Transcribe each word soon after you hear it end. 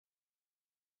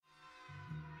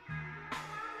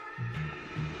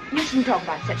shouldn't talk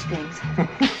about such things.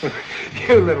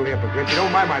 You little hypocrite. You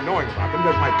don't mind my knowing about them,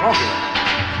 just my talking about them.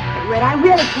 But, Red, I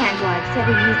really can't go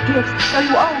accepting these gifts, though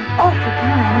you are awfully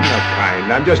kind. I'm not kind.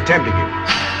 I'm just tempting you.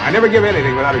 I never give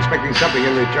anything without expecting something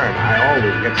in return. I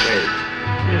always get paid.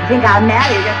 You think I'll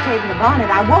marry you just taking the bonnet?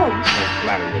 I won't. Don't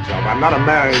flatter yourself. I'm not a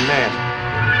married man.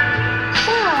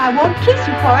 Well, I won't kiss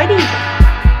you for it either.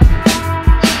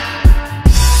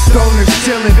 Stoners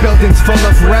chilling, buildings full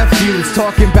of refuse,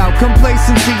 talking about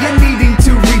complacency and needing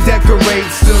to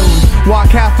redecorate soon. Walk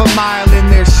half a mile in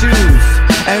their shoes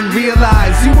and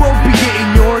realize you won't be getting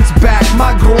yours back.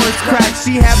 My gore's cracked,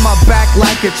 she had my back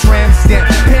like a tramp stamp.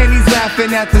 Panties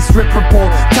laughing at the stripper pole,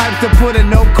 type to put a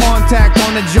no contact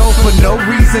on a Joe for no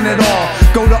reason at all.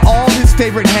 Go to all his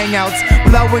favorite hangouts,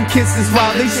 blowing kisses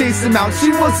while they chase him out.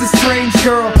 She was a strange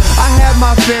girl, I had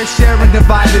my fair share and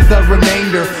divided the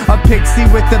remainder. A pixie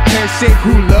with a pear shape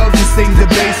who loved to sing the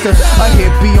baser. A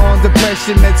hippie on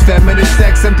depression, meds, feminist,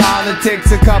 sex and politics.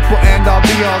 A couple and all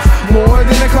be alls, more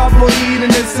than a couple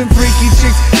hedonists and freaky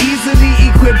chicks,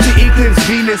 easily equipped to eclipse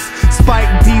Venus.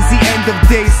 Spike, DZ, end of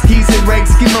day, skis and rake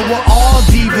schemer. We're all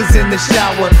divas in the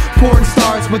shower, porn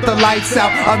stars with the lights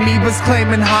out, amoebas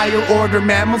claiming higher order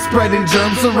mammals spreading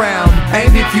germs around.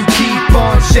 And if you keep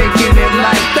on shaking it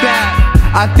like that,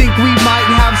 I think we might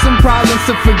have some problems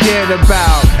to forget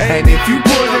about. And if you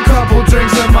put a couple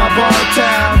drinks in my bar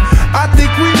tab, I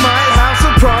think we might have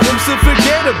some problems to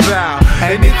forget about.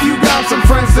 And if you got some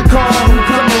friends to call who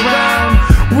come around,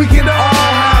 we can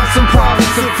all have some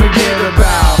problems to forget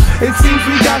about. It seems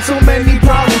we got so many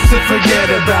problems to forget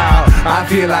about. I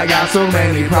feel I got so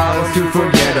many problems to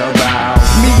forget about.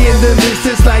 Me and the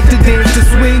missus like to dance to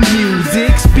swing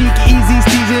music. Speak easy,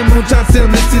 season, moonshine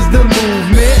stillness is the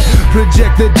movement.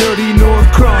 Project the dirty North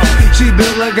Crump. She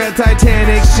built like a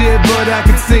Titanic ship, but I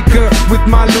can sink her with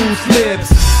my loose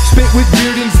lips. Spit with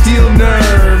beard and steel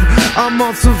nerve. I'm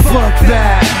on some fuck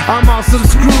that, I'm on some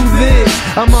screw this,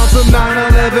 I'm on some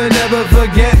 9/11 never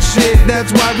forget shit.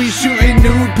 That's why we shooting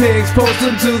nude pics, post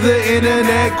them to the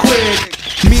internet quick.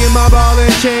 Me and my ball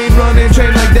and chain running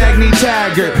train like Dagny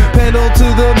Taggart. Pedal to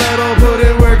the metal, put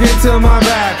it work into my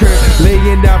backer.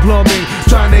 Laying down plumbing,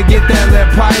 trying to get that lead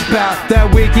pipe out.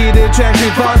 That wicked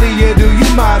attraction folly you do, you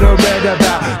might have read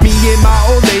about. Me and my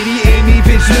old lady Amy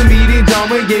Fisher meeting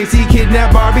John Wayne Gacy.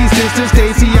 Kidnapped Barbie's sister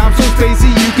Stacy, I'm so spacey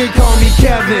you can call me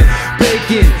Kevin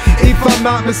Bacon if I'm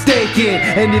not mistaken.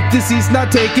 And if this is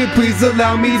not taken, please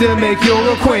allow me to make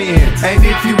your acquaintance. And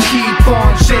if you keep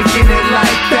on shaking it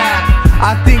like that,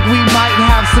 I think we might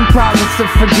have some problems to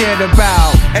forget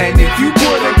about. And if you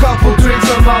put a couple drinks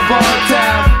on my bar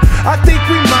tab, I think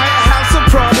we might have some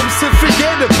problems to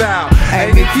forget about.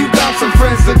 And if you got some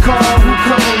friends to call who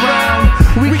come around,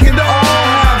 we can all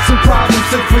have some problems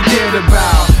to forget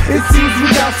about. It seems we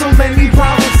got so many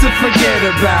problems to forget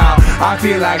about. I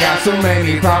feel I got so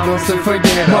many problems to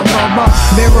forget about. Mama,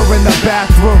 mirror in the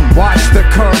bathroom, watch the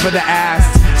curve of the ass.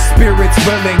 Spirits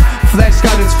willing, flesh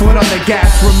got his foot on the gas.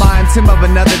 Reminds him of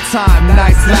another time,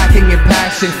 nights lacking in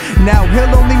passion. Now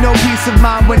he'll only know peace of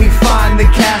mind when he find the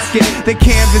casket. The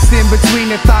canvas in between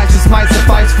the thighs just might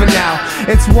suffice for now.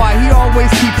 It's why he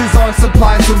always keeps his art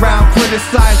supplies around.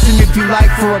 Criticize him if you like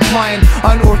for applying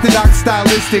unorthodox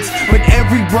stylistics, but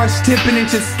every brush tip and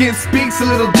inch of skin speaks a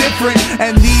little different.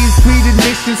 And these pleaded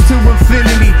missions to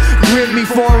infinity grip me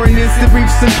for an instant brief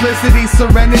simplicity,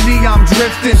 serenity. I'm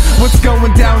drifting, what's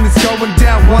going down is going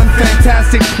down. One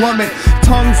fantastic plummet,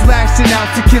 tongues lashing out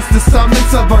to kiss the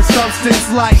summits of our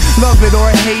substance. Like love it or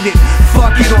hate it,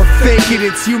 fuck it or fake it.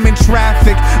 It's human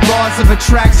traffic, laws of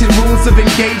attraction, rules of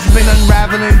engagement,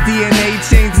 unraveling DNA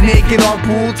chains, naked on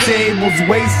pool tables,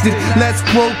 wasted. Let's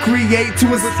procreate to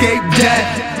escape death.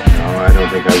 No, I don't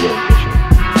think I will kiss you.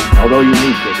 Although you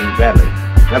need kissing badly.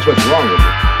 That's what's wrong with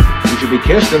you. You should be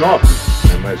kissed and often,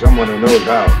 and by someone who knows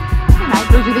how. Well, I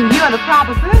suppose you think you're the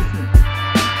proper person.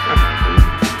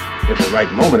 If the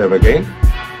right moment ever came.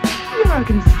 You're a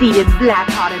conceited,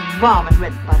 black-hearted varmint,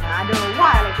 Red Button. I don't know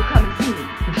why I let you come and see me.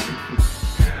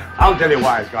 I'll tell you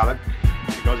why, Scarlett.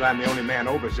 Because I'm the only man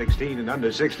over 16 and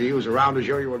under 60 who's around to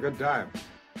show you a good time.